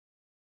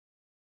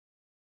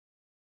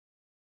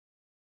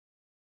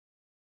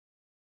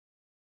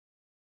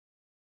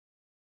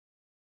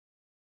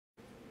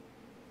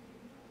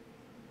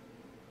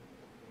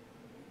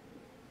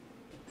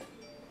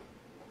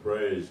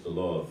Praise the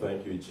Lord.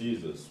 Thank you,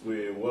 Jesus.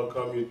 We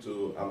welcome you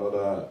to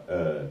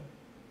another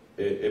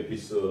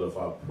episode of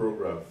our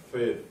program,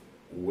 Faith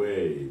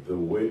Way, the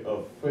Way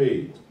of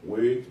Faith,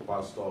 with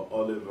Pastor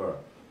Oliver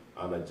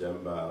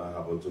Anajemba, and I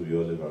happen to be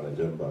Oliver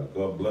Anajemba.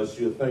 God bless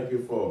you. Thank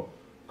you for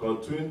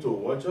continuing to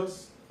watch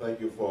us. Thank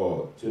you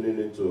for tuning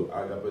into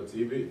Agape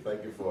TV.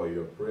 Thank you for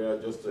your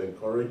prayer. Just to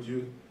encourage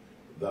you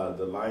that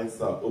the lines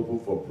are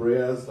open for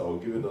prayers. I will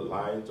give you the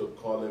line to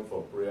call in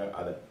for prayer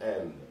at the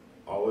end.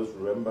 Always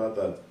remember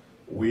that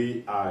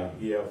we are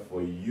here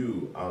for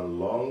you, and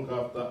long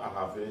after I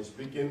have finished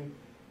speaking,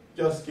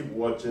 just keep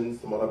watching.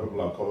 Some other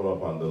people are coming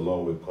up, and the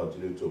Lord will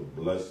continue to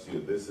bless you.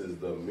 This is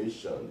the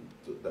mission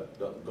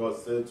that God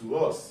said to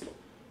us.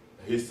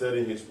 He said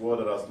in his word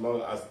that as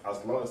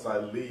long as I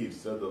live,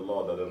 said the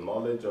Lord, that the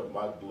knowledge of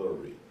my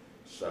glory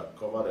shall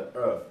cover the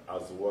earth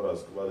as the water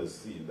has covered the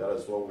sea. That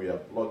is what we are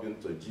plugged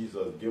into.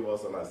 Jesus gave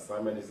us an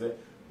assignment. He said,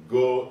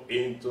 go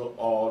into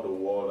all the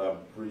world and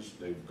preach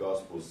the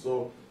gospel.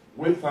 So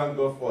we thank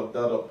God for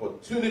that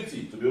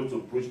opportunity to be able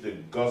to preach the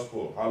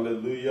gospel.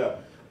 Hallelujah.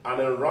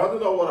 And then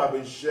rounding up what I've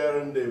been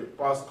sharing the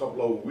past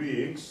couple of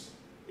weeks,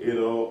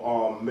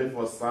 made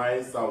for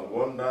signs and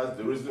wonders.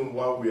 The reason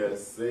why we are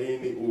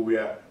saying it, we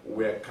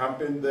are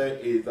camping there,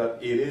 is that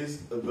it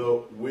is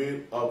the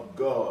will of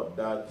God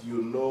that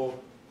you know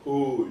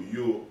who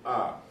you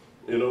are.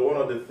 One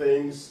of the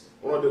things,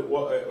 one of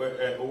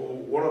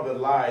the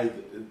lies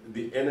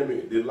the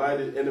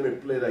enemy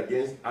played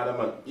against Adam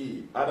and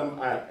Eve.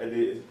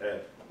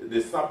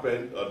 The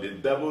serpent, or the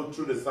devil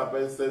through the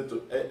serpent said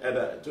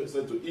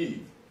to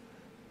Eve,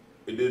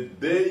 the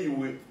day you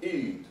will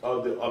eat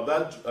of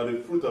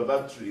the fruit of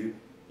that tree,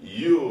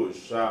 you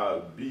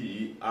shall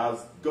be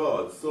as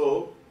God.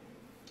 So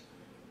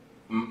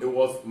it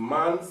was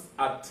man's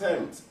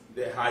attempt,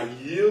 the high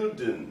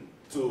yielding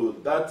to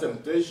that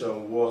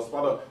temptation was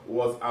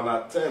an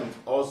attempt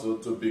also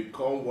to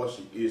become what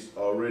she is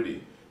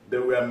already. They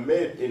were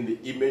made in the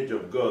image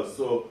of God.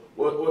 So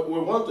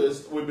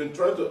we've been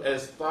trying to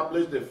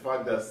establish the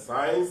fact that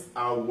signs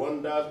and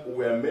wonders,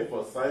 were made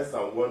for signs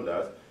and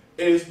wonders.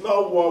 It is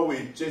not what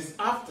we chase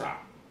after.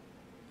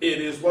 It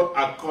is what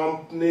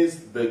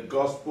accompanies the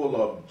gospel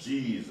of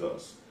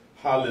Jesus.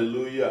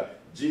 Hallelujah.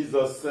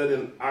 Jesus said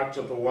in Acts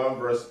chapter 1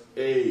 verse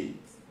 8,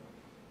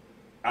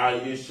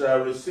 and you shall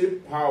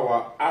receive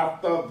power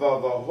after the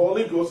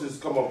Holy Ghost is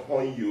come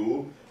upon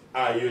you,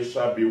 and you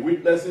shall be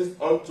witnesses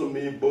unto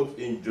me both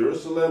in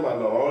Jerusalem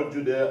and all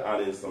Judea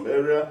and in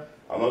Samaria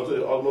and unto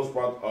the utmost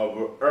part of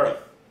the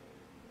earth.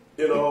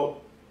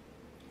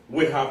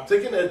 We have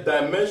taken a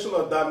dimension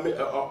of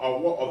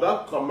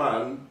that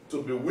command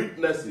to be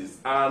witnesses,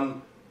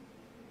 and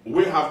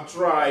we have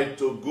tried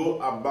to go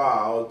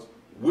about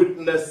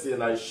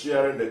witnessing and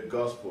sharing the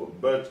gospel.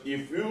 But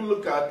if you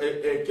look at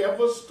a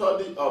careful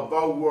study of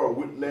that word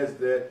witness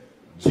there,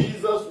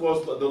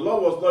 the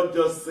Lord was not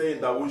just saying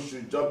that we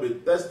should just be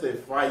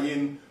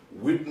testifying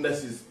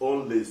witnesses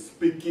only,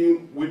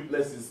 speaking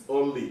witnesses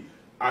only.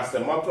 As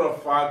a matter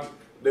of fact,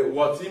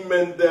 what he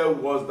meant there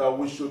was that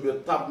we should be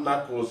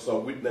tabernacles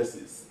of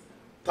witnesses.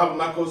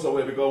 Tabernacles of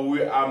witnesses, because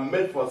we are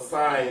made for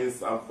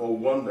signs and for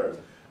wonders.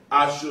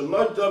 I should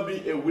not just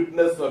be a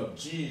witness of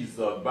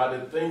Jesus by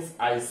the things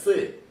I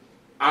say.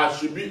 I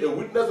should be a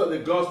witness of the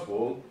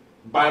gospel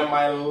by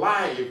my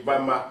life, by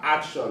my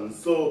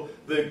actions. So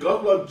the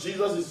gospel of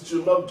Jesus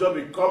should not just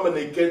be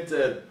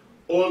communicated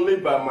only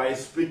by my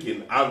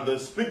speaking. And the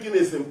speaking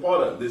is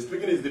important. The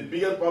speaking is the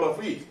biggest part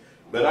of it.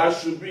 But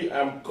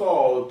I'm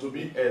called to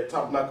be a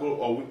tabernacle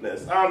or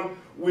witness. And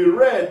we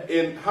read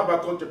in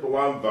Habakkuk chapter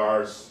 1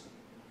 verse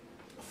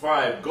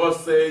 5, God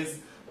says,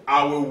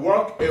 I will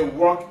work a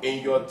work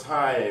in your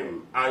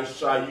time, and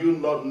shall you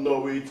not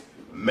know it?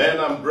 Men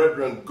and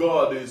brethren,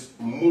 God is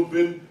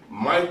moving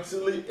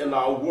mightily in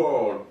our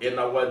world, in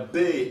our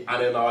day,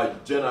 and in our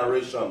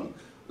generation.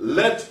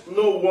 Let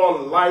no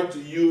one lie to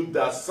you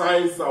that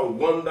signs and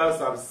wonders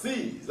have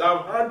ceased.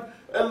 I've heard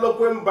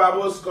eloquent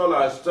Bible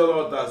scholars tell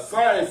us that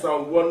signs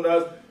and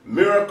wonders,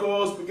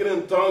 miracles, speaking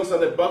in tongues,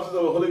 and the baptism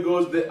of the Holy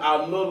Ghost, they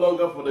are no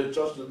longer for the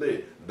church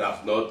today.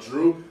 That's not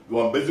true. The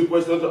one basic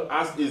question to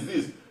ask is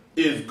this: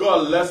 is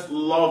God less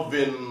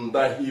loving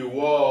than he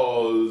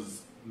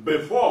was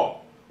before?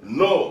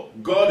 No,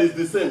 God is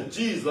the same.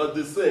 Jesus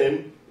the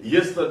same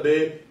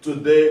yesterday,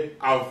 today,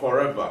 and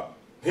forever.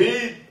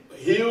 He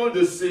healed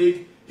the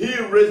sick. He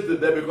raised the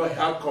dead because he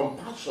had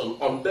compassion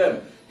on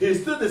them.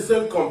 He's still the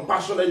same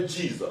compassionate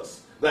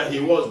Jesus that he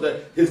was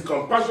there. His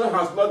compassion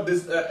has not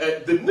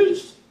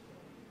diminished.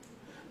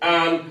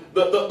 And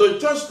the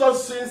church started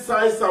seeing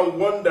signs and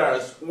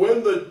wonders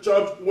when the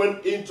church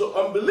went into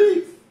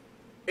unbelief.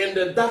 In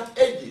the dark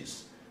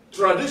ages,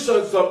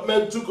 traditions of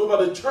men took over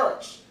the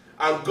church,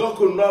 and God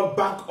could not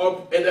back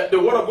up, and the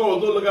word of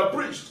God was no longer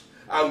preached.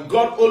 And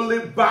God only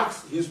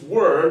backs his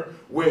word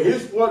when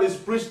his word is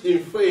preached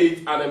in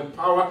faith and in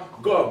power.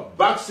 God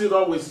backs it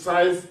up with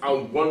signs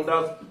and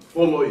wonders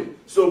following.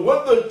 So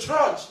when the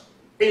church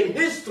in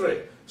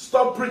history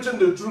stopped preaching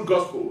the true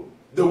gospel,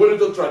 they went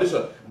into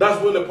tradition.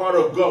 That's when the power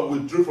of God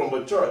withdrew from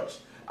the church.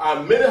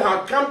 And many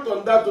have come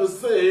on that to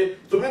say,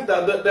 to mean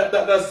that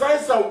the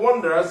signs and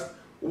wonders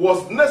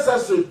was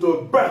necessary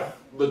to birth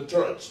the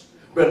church.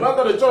 But now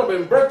that the church has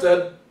been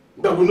birthed,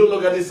 there will no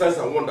longer need signs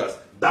and wonders.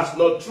 That's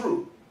not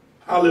true.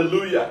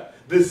 Hallelujah.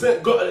 The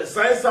same God,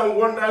 signs and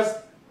wonders,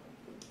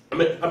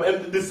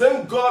 the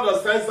same God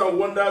of signs and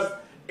wonders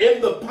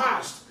in the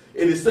past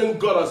is the same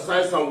God of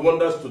signs and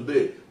wonders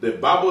today. The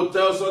Bible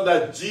tells us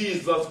that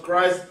Jesus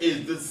Christ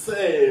is the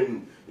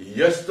same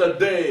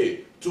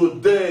yesterday,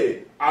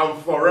 today, and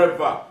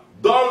forever.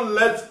 Don't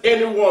let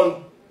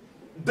anyone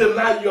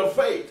deny your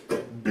faith.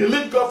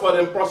 Believe God for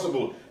the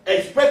impossible.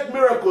 Expect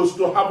miracles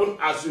to happen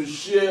as you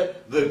share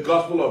the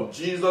gospel of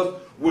Jesus.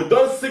 We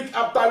don't seek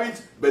after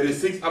it, but it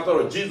seeks after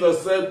it.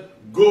 Jesus said,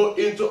 go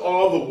into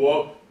all the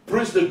world,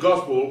 preach the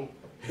gospel,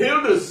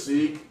 heal the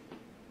sick,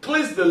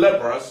 cleanse the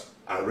lepers,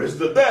 and raise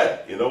the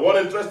dead. You know one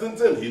interesting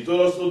thing? He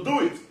told us to do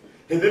it.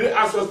 He didn't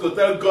ask us to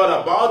tell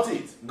God about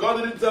it.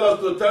 God didn't tell us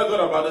to tell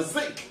God about the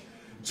sick.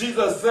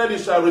 Jesus said he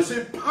shall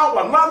receive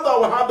power. Now that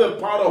we have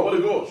the power of the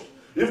Holy Ghost.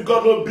 If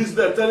God no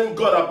business telling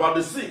God about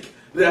the sick,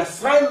 the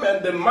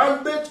assignment, the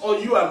mandate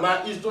on you and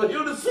I is to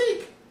heal the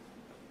sick.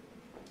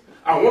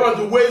 And one of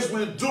the ways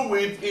we do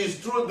it is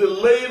through the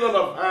laying on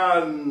of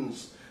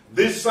hands.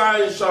 This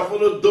sign shall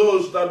follow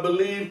those that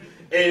believe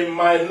in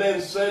my name,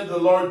 said the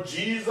Lord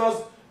Jesus.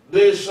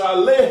 They shall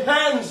lay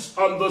hands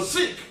on the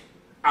sick,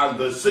 and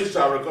the sick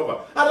shall recover.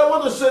 And I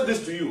want to say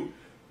this to you.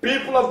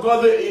 People of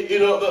God,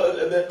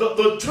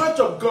 the church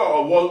of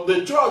God,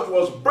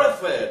 was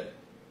birthed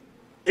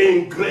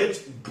in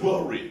great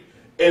glory.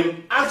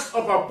 In Acts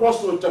of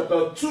Apostles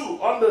chapter 2,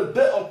 on the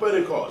day of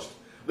Pentecost,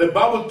 the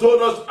Bible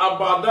told us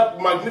about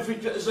that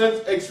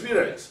magnificent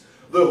experience.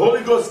 The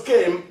Holy Ghost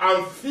came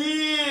and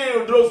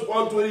filled those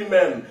 120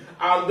 men,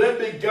 and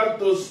they began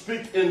to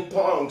speak in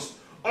tongues.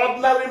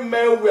 Ordinary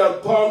men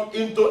were turned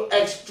into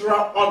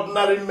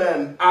extraordinary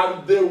men,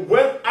 and they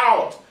went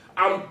out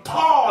and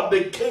tore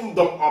the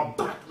kingdom of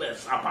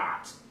darkness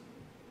apart.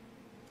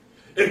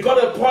 It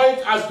got a point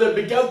as they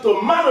began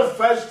to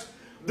manifest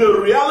the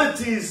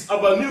realities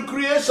of a new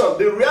creation,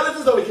 the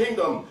realities of the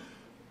kingdom.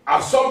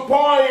 At some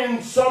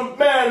point, some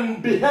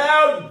men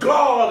beheld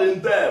God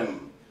in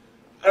them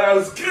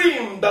and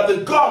screamed that the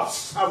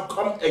gods have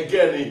come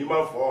again in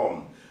human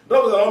form.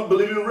 That was an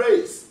unbelieving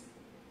race.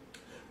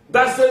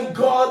 That same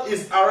God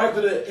is alive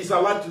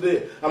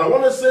today. And I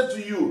want to say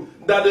to you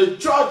that the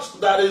church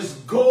that is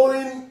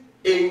going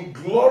in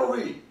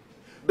glory,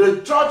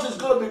 the church is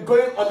going to be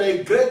going on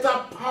a greater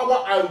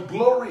power and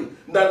glory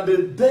than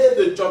the day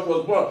the church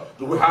was born.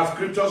 Do we have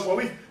scriptures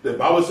for it? The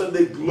Bible said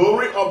the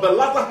glory of the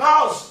latter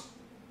house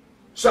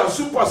shall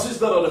supersede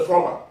that of the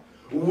former.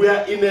 We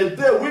are in a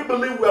day, we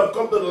believe we have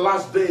come to the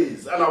last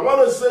days. And I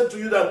want to say to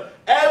you that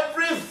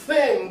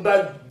everything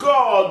that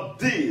God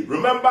did,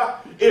 remember,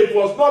 it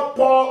was not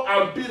Paul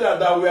and Peter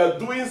that were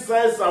doing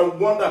signs and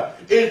wonder.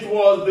 It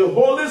was the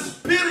Holy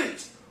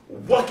Spirit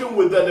working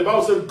with them. The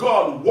Bible said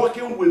God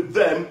working with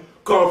them,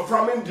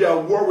 confirming their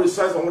word with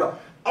signs and wonder.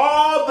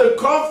 All the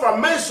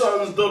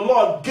confirmations the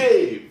Lord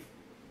gave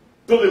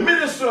to the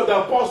ministry of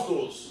the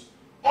apostles,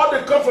 all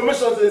the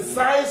confirmations in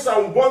signs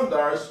and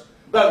wonders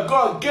that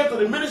God gave to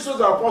the ministry of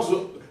the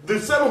apostles, the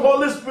same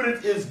Holy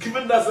Spirit is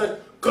giving us a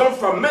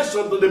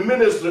confirmation to the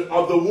ministry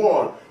of the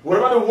word.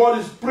 Wherever the word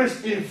is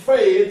preached in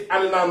faith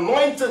and in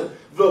anointing,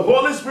 the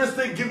Holy Spirit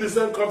still gives the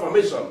same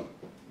confirmation.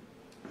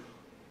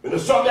 In the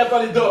shortly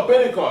after the day of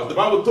Pentecost, the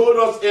Bible told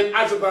us in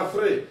Acts chapter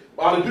 3,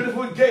 at the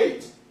beautiful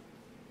gate,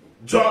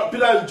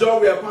 Peter and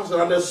John were passing,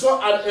 and they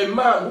saw a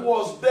man who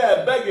was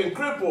there begging,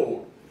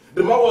 crippled.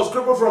 The man was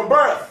crippled from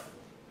birth.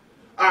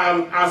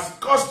 And as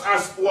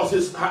was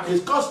his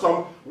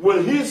custom,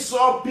 when he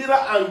saw Peter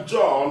and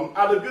John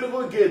at the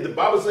beautiful gate, the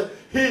Bible said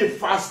he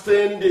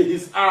fastened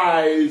his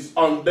eyes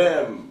on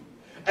them,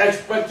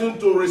 expecting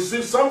to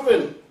receive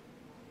something.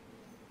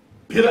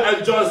 Peter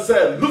and John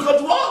said, look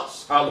unto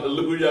us.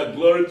 Hallelujah,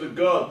 glory to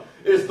God.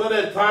 It's not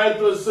a time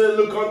to say,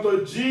 look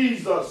unto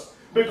Jesus,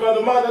 because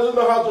the man doesn't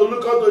know how to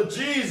look unto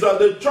Jesus.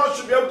 The church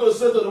should be able to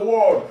say to the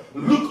world,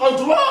 look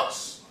unto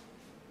us.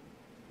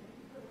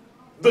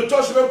 The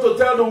church should be able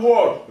to tell the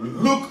world,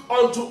 look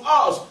unto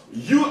us.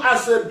 You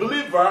as a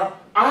believer,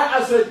 I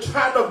as a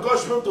child of God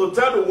should be able to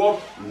tell the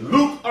world,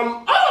 look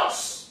on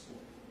us.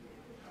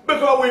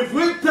 Because if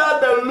we tell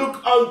them,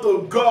 look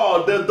unto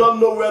God, they don't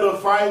know where to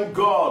find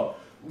God.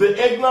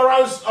 The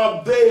ignorance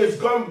of days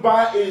gone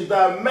by is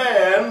that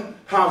men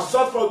have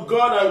sought for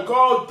God and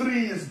called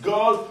trees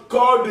God,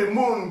 called the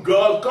moon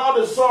God,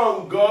 called the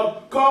sun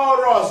God,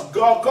 called us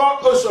God, called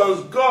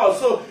oceans God.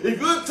 So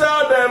if you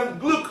tell them,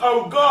 look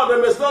on God,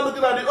 they may start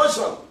looking at the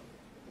ocean.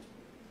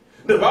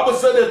 The Bible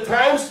said the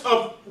times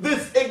of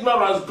this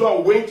ignorance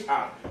God winked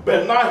at,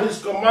 but now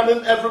he's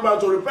commanding every man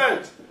to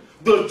repent.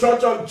 The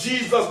church of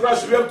Jesus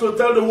Christ should be able to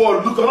tell the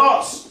world, look on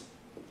us.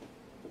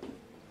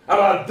 And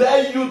I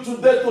dare you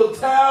today to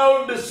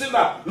tell the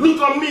sinner,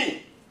 look on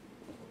me.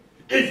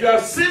 If you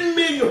have seen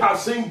me, you have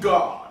seen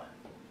God.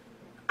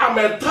 I'm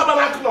a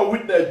tabernacle of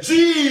witness.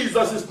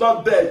 Jesus is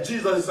not dead.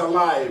 Jesus is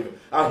alive,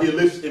 and he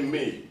lives in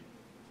me.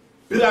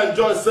 Peter and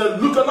John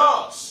said, look at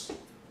us.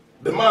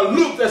 The man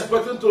looked,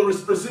 expecting to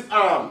receive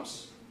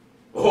alms.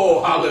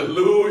 Oh,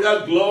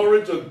 hallelujah,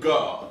 glory to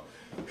God.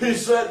 They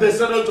said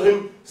unto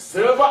him,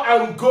 silver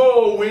and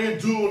gold we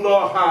do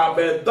not have,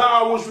 but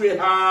that which we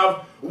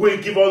have we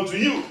give unto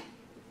you.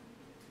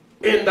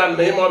 In the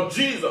name of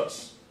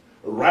Jesus,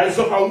 rise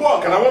up and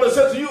walk. And I want to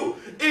say to you,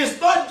 it's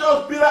not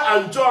just Peter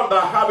and John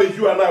that have it,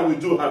 you and I, we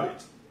do have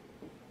it.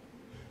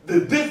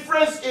 The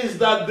difference is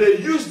that they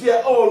use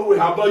their own, we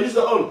have not used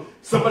their own.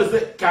 Somebody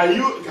said, can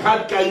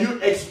you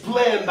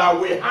explain that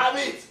we have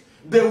it?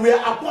 They were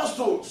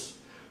apostles.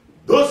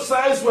 Those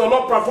signs were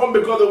not performed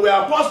because they were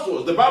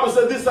apostles. The Bible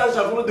said these signs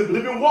shall follow the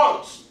believing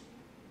ones.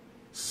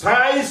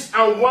 Signs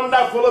and wonder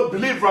follow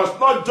believers,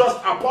 not just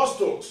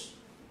apostles.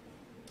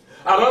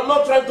 And I'm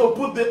not trying to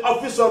put the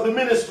office of the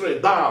ministry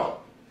down.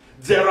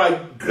 There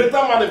are greater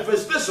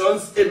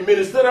manifestations in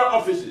ministerial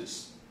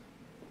offices.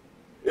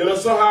 You know,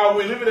 somehow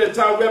we live in a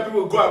time where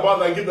people go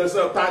about and give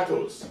themselves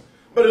titles.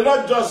 But it's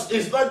not just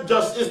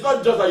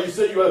that you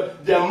say you are.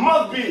 There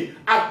must be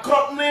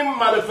accompanying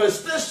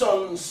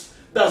manifestations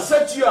that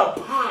set you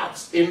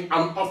apart in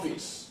an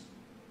office.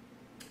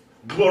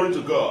 Glory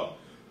to God.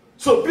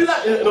 So Peter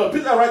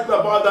writes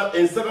about that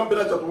in 2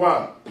 Peter chapter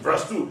 1,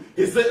 verse 2.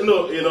 He said,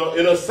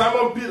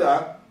 Simon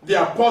Peter,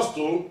 the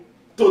apostle,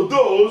 to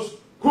those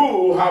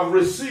who have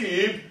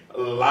received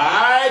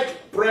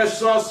like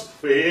precious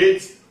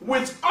faith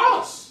with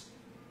us.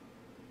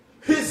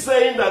 He's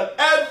saying that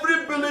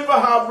every believer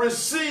have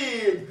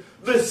received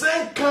the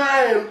same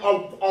kind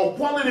of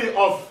quality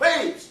of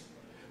faith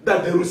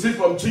that they received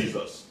from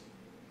Jesus.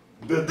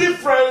 The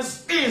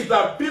difference is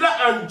that Peter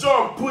and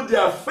John put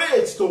their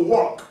faith to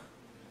work.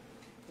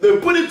 They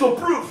put it to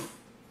proof.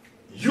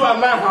 You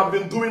and I have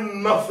been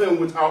doing nothing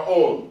with our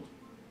own.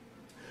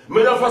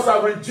 Many of us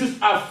have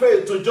reduced our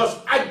faith to just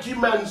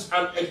arguments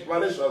and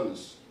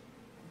explanations.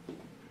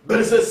 But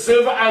it says,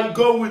 silver and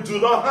gold we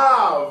do not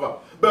have,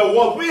 but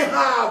what we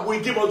have we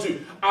give unto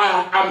you.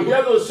 I am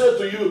here to say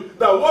to you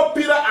that what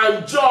Peter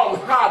and John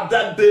had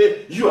that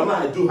day, you and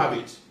I do have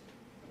it.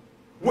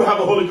 We have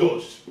the Holy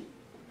Ghost.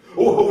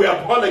 Oh, we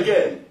are born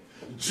again.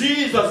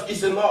 Jesus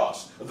is in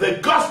us. The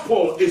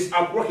gospel is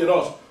at work in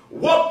us.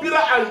 What Peter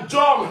and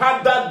John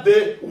had that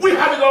day, we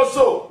have it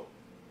also.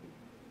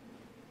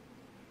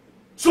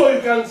 So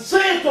you can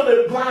say to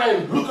the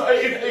blind, you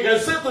can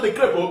say to the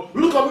cripple,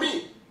 look at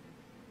me.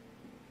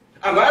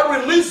 And I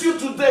release you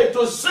today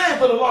to say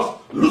to the lost,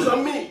 look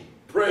at me.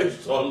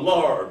 Praise the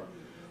Lord.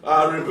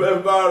 I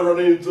remember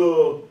running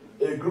into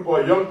a group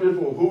of young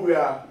people who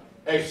were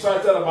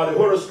excited about the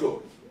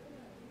horoscope.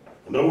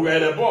 We were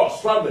in a bus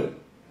traveling,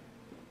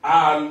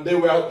 and they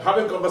were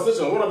having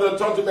conversation. One of them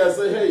turned to me and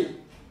said, hey,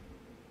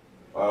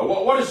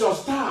 what is your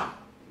star?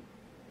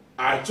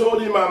 I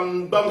told him I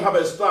don't have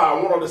a star.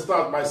 I'm one of the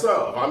stars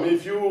myself. I mean,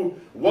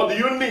 what do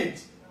you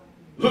need?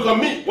 Look at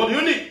me. What do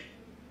you need?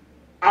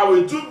 I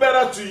will do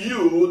better to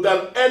you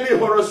than any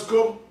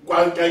horoscope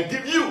one can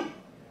give you.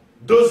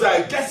 Those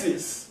are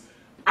guesses.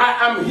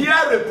 I am here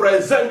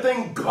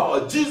representing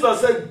God. Jesus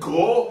said,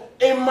 go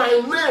in my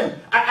name.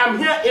 I am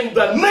here in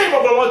the name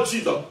of the Lord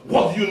Jesus.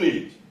 What do you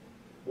need?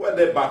 When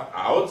they backed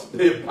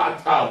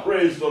out,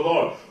 praise the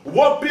Lord.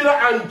 What Peter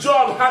and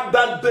John had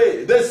that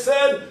day, they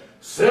said,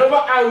 silver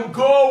and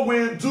gold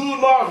we do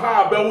not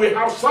have, but we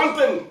have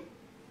something.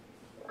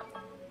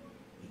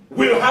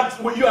 You and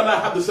I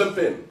have the same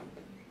thing.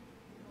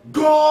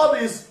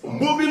 God is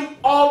moving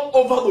all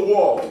over the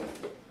world.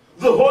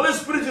 The Holy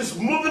Spirit is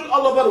moving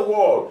all over the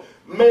world.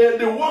 May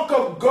the work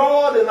of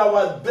God in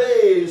our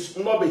days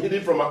not be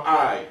hidden from our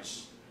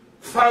eyes.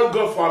 Thank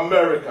God for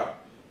America.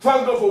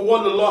 Thank God for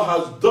what the Lord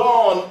has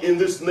done in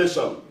this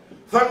nation.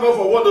 Thank God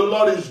for what the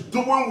Lord is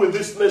doing with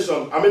this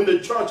nation. I mean the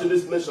church in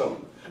this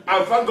nation.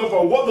 And thank God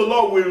for what the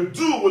Lord will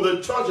do with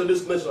the church in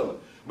this nation.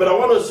 But I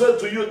want to say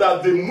to you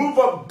that the move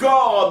of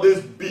God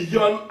is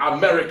beyond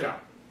America.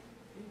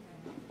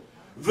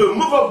 The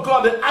move of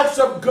God, the acts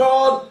of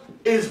God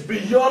is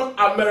beyond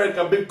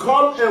America.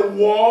 Become a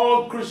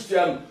world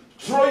Christian.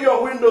 Throw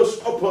your windows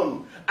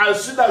open and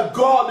see that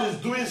God is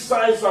doing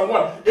signs and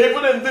wonders.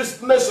 Even in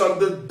this nation,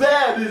 the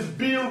dead is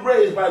being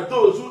raised by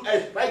those who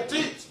expect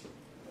it.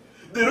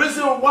 The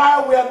reason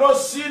why we are not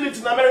seeing it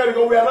in America is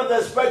because we are not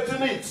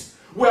expecting it.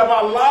 We have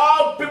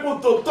allowed people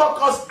to talk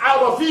us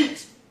out of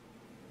it.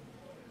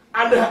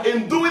 And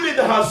in doing it,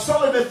 they have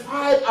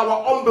solidified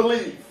our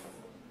unbelief.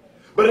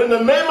 But in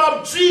the name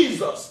of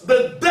Jesus,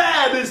 the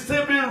dead is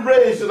still being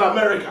raised in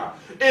America.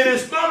 It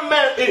is not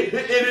man, it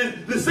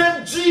is the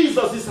same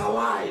Jesus is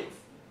alive.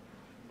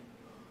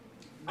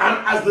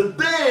 And as the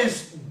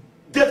days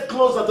get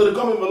closer to the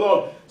coming of the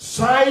Lord,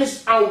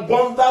 signs and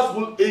wonders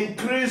will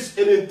increase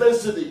in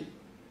intensity.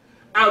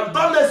 And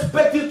don't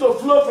expect it to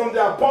flow from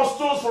the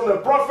apostles, from the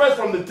prophets,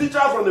 from the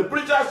teachers, from the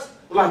preachers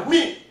like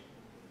me.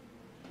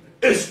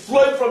 It's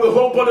flowing from the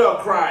whole body of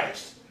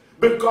Christ.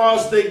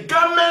 Because the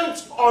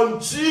garment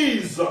on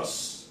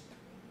Jesus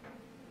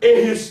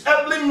in his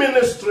earthly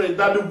ministry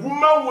that the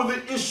woman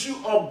with the issue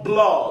of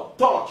blood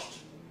touched,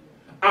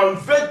 and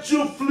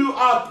virtue flew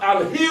out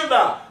and healed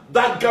her,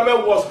 that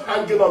garment was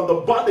hanging on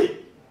the body.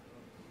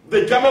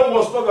 The garment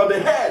was not on the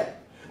head.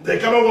 The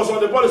garment was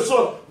on the body.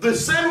 So the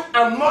same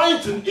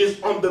anointing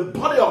is on the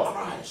body of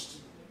Christ.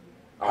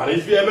 And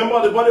if you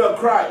remember the body of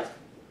Christ,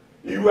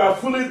 you are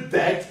fully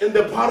decked in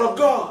the power of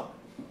God.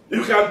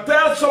 You can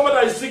tell somebody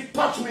that is sick,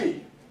 touch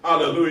me.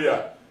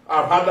 Hallelujah.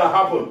 I've had that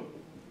happen.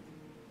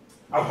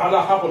 I've had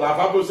that happen. I've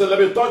had people say, let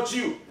me touch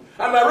you.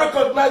 And I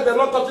recognize they're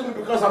not touching me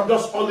because I'm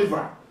just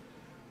Oliver.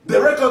 They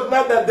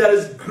recognize that there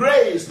is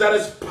grace, there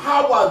is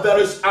power, there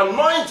is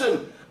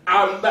anointing.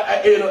 And,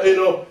 they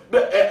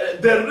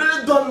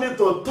really don't need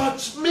to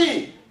touch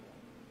me.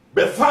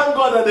 But thank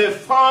God that they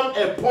found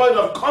a point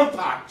of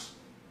contact.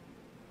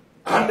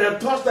 And they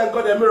touched and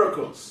got their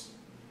miracles.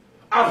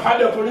 I've had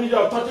the opportunity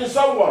of touching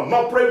someone,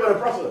 not praying for a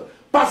person.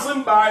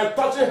 Passing by,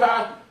 touching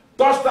her,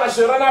 touched her,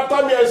 she ran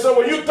after me and said,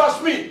 when you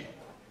touch me,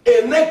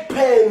 a neck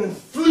pain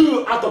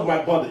flew out of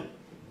my body.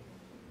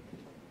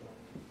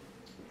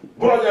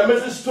 One of the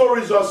amazing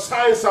stories of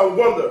signs and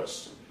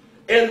wonders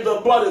in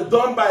the body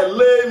done by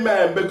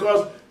laymen,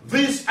 because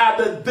these are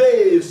the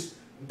days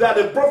that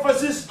the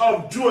prophecies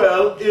of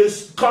Joel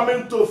is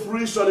coming to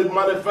fruition and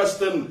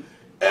manifesting.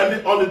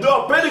 And on the day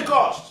of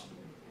Pentecost,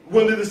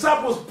 when the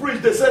disciples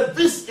preached, they said,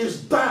 this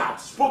is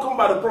that spoken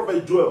by the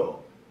prophet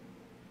Joel.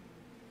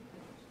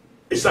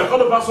 It's like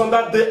all of us on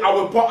that day, I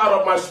will pour out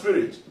of my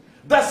spirit.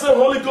 That same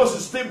Holy Ghost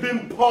is still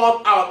being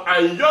poured out,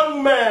 and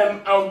young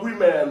men and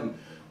women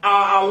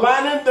are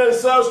aligning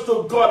themselves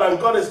to God, and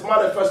God is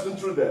manifesting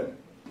through them.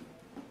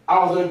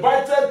 I was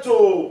invited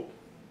to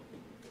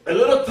a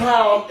little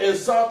town in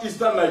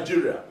southeastern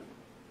Nigeria,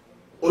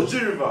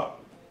 Oji River,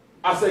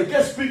 as a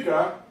guest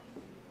speaker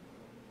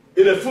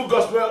in a full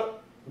gospel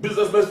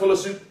businessmen's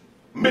fellowship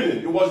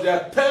meeting. It was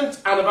their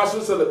 10th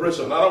anniversary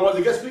celebration, and I was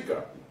a guest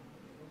speaker.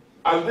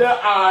 And there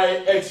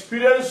I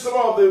experienced some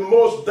of the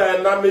most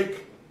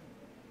dynamic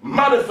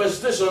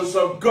manifestations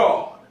of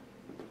God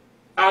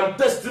and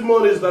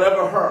testimonies that I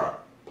ever heard.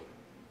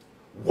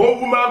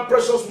 One woman,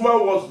 precious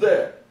woman, was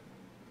there.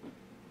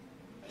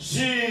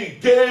 She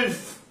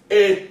gave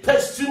a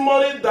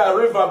testimony that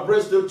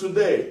reverberates till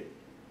today.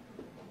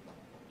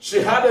 She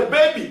had a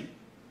baby.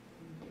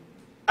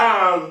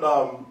 And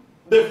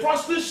the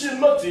first thing she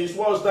noticed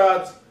was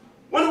that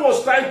when it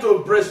was time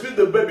to breastfeed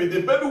the baby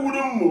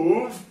wouldn't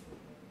move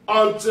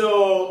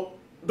until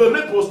the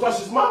nipples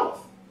touched his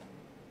mouth.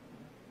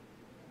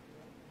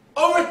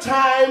 Over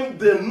time,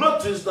 they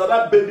noticed that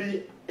that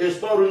baby is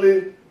not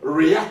really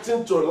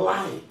reacting to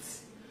light.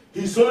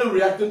 He's only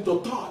reacting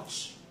to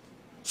touch.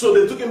 So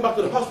they took him back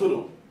to the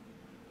hospital.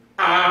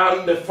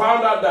 And they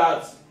found out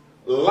that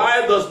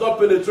light does not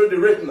penetrate the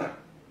retina.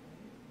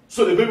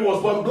 So the baby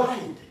was born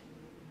blind.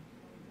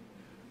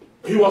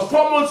 He was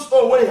 4 months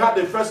old when he had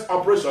the first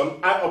operation,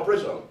 eye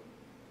operation.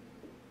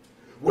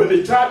 When the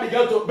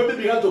baby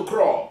began to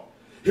crawl,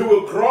 he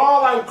will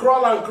crawl and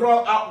crawl and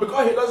crawl out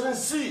because he doesn't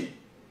see.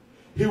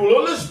 He will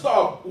only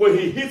stop when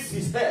he hits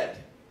his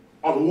head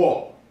on the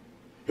wall.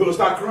 He will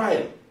start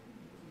crying.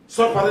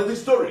 So part of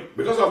this story.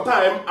 Because of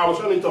time, I will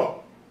shut it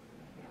up.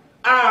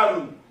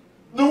 And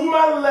the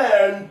woman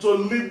learned to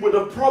live with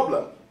the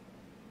problem.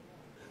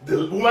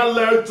 The woman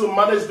learned to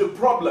manage the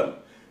problem,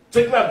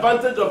 taking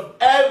advantage of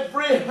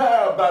every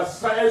help that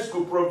science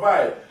could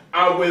provide.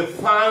 And we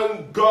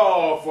thank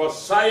God for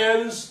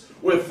science.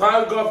 We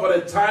thank God for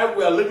the time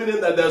we are living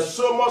in, that there's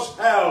so much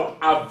help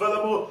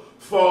available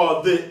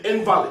for the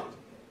invalid.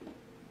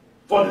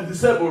 For the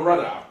disabled,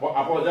 rather. I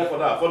apologize for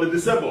that. For the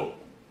disabled.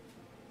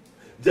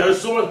 There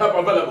is so much help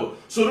available.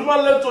 So the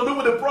woman learned to deal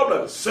with the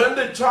problem. Send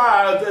the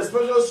child to a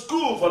special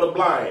school for the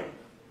blind.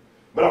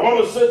 But I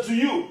want to say to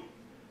you,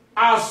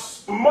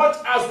 as much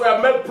as we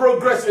have made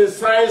progress in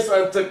science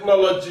and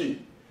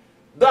technology,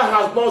 that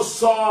has not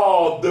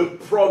solved the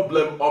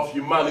problem of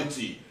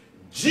humanity.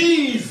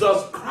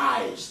 Jesus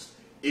Christ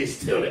is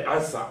still the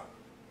answer.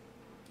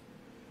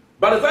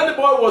 By the time the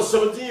boy was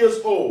 17 years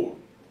old,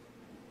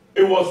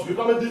 it was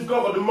becoming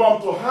difficult for the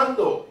mom to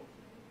handle.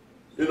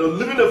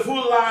 Living a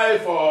full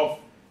life of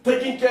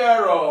taking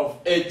care of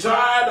a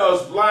child that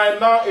was blind,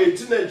 now a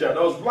teenager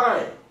that was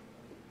blind.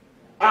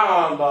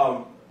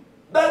 And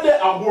that day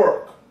at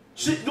work,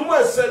 the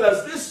woman said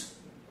that this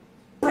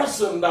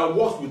person that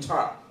works with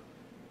her,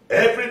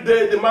 every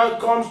day the man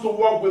comes to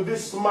work with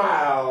this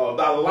smile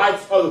that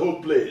lights up the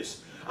whole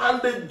place.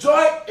 And the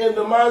joy in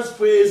the man's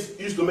face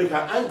used to make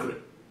her angry.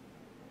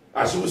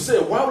 And she would say,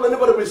 why would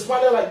anybody be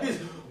smiling like this?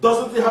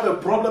 Doesn't he have a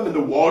problem in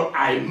the world?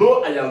 I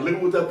know I am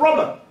living with a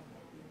problem.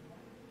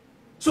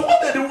 So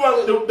what did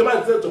the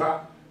man said to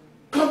her?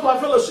 Come to our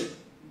fellowship.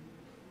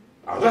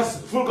 And that's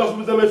full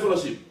gospel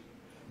fellowship.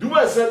 The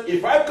woman said,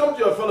 if I come to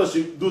your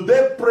fellowship, do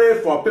they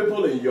pray for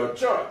people in your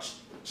church?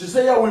 She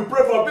said, yeah, we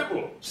pray for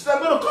people. She said,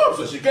 I'm going to come.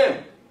 So she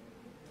came.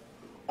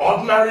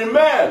 Ordinary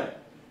man,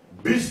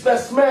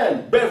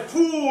 businessman, but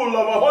full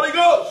of the Holy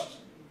Ghost.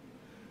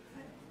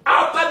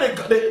 After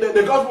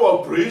the gospel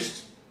was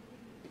preached,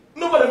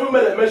 nobody even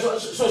made a mention.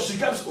 So she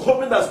kept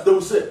hoping that they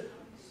would say,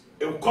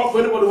 it will come for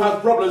anybody who has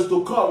problems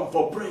to come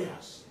for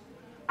prayers.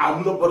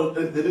 And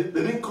nobody, they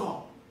didn't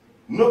call.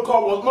 No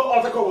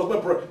altar call was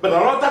made, but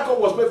an altar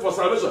call was made for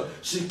salvation.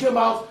 She came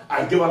out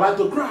and gave her life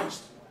to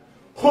Christ,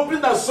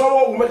 hoping that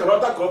someone will make an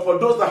altar call for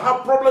those that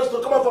have problems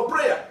to come out for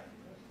prayer.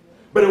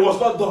 But it was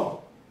not done.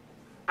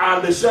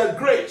 And they shared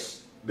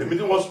grace. The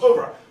meeting was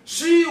over.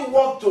 She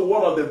walked to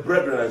one of the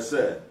brethren and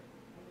said,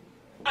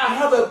 I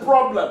have a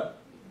problem.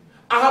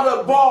 I have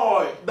a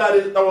boy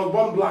that was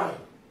born blind.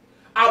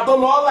 I've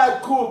done all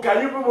I could.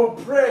 Can you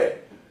people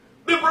pray?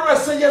 The brother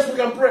said, yes, we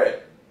can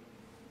pray.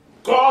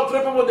 Call 3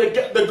 people,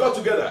 they got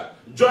together,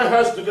 join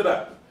hands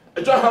together,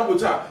 join hands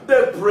with her.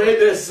 They prayed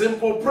a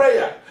simple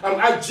prayer and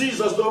asked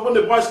Jesus to open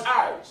the boy's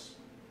eyes.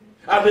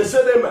 And they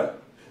said amen.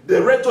 They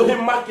read to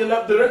him Mark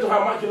 11, they read to her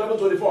Mark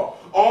 11:24.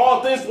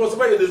 All things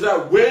possible in desire.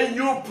 When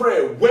you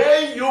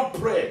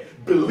pray,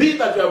 believe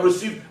that you have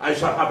received and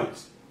shall have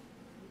it.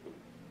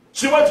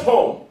 She went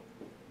home,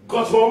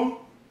 got home,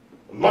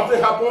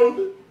 nothing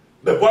happened.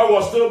 The boy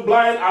was still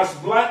blind as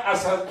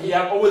he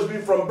had always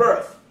been from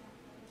birth.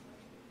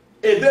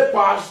 A day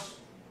passed,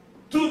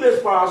 2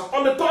 days passed.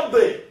 On the 3rd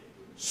day,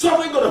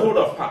 something got a hold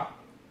of her.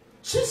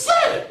 She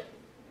said,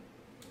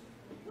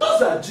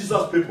 those are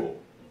Jesus people.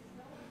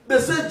 They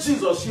said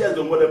Jesus hears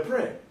them when they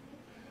pray.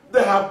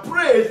 They have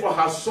prayed for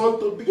her son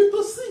to begin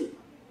to see.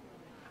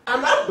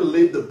 And I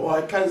believe the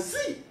boy can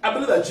see. I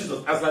believe that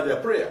Jesus answered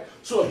their prayer.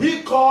 So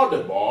he called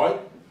the boy,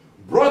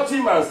 brought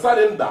him and sat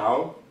him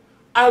down,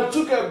 and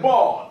took a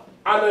board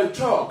and a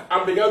chalk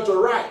and began to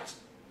write.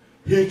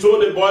 He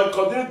told the boy,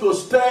 continue to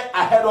stare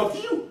ahead of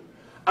you.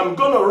 I'm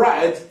going to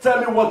write, tell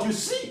me what you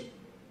see.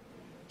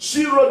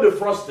 She wrote the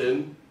first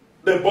thing.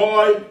 The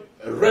boy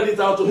read it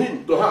out to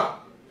her.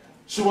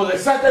 She was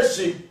excited.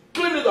 She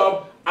cleaned it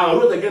up and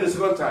wrote again the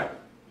second time.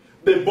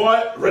 The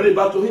boy read it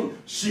back to him.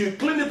 She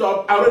cleaned it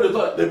up and read it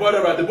out. The boy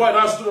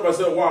now stood up and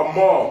said, wow,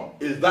 Mom,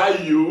 is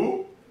that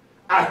you?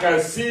 I can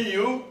see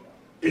you.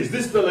 Is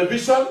this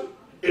television?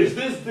 Is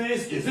this?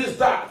 Is this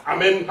that? I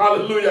mean,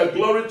 hallelujah,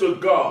 glory to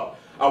God.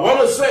 I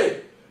want to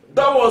say,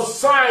 that was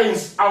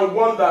signs and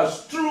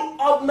wonders through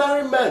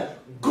ordinary men.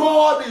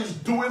 God is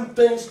doing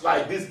things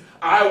like this.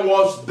 I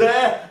was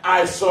there.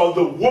 I saw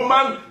the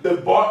woman. The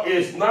boy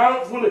is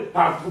now finished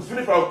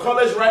from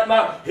college right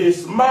now.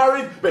 He's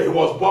married, but he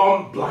was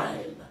born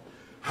blind.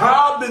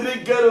 How did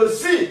he get to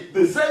see?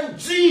 The same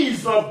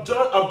Jesus of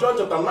John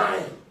chapter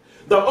 9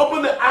 that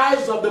opened the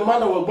eyes of the man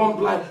that was born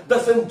blind.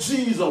 That same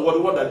Jesus was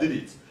the one that did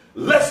it.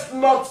 Let's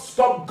not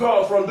stop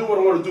God from doing what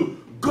he wants to do.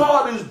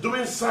 God is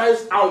doing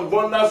signs and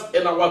wonders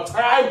in our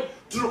time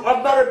through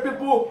ordinary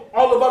people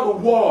all over the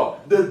world.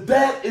 The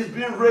dead is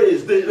being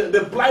raised.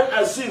 The blind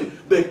are seen.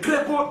 The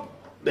crippled,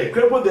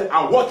 they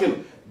are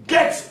walking.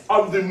 Get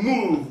on the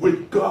move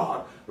with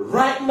God.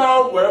 Right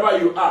now, wherever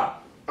you are,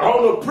 I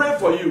want to pray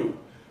for you.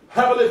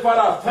 Heavenly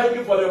Father, thank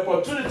you for the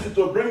opportunity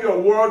to bring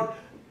your word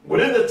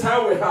within the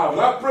time we have.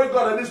 And I pray,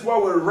 God, that this word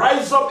will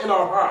rise up in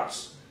our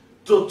hearts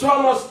to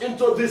turn us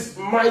into this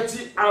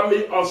mighty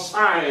army of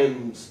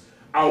signs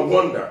and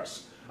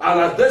wonders. And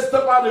as they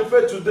step out in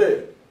faith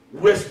today,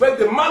 we expect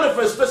the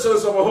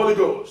manifestations of the Holy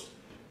Ghost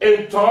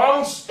in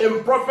tongues,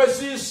 in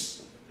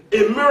prophecies,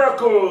 in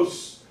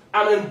miracles,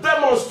 and in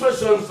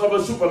demonstrations of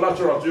the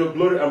supernatural to your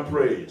glory and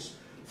praise.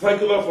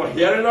 Thank you, Lord, for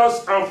hearing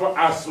us and for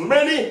as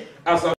many as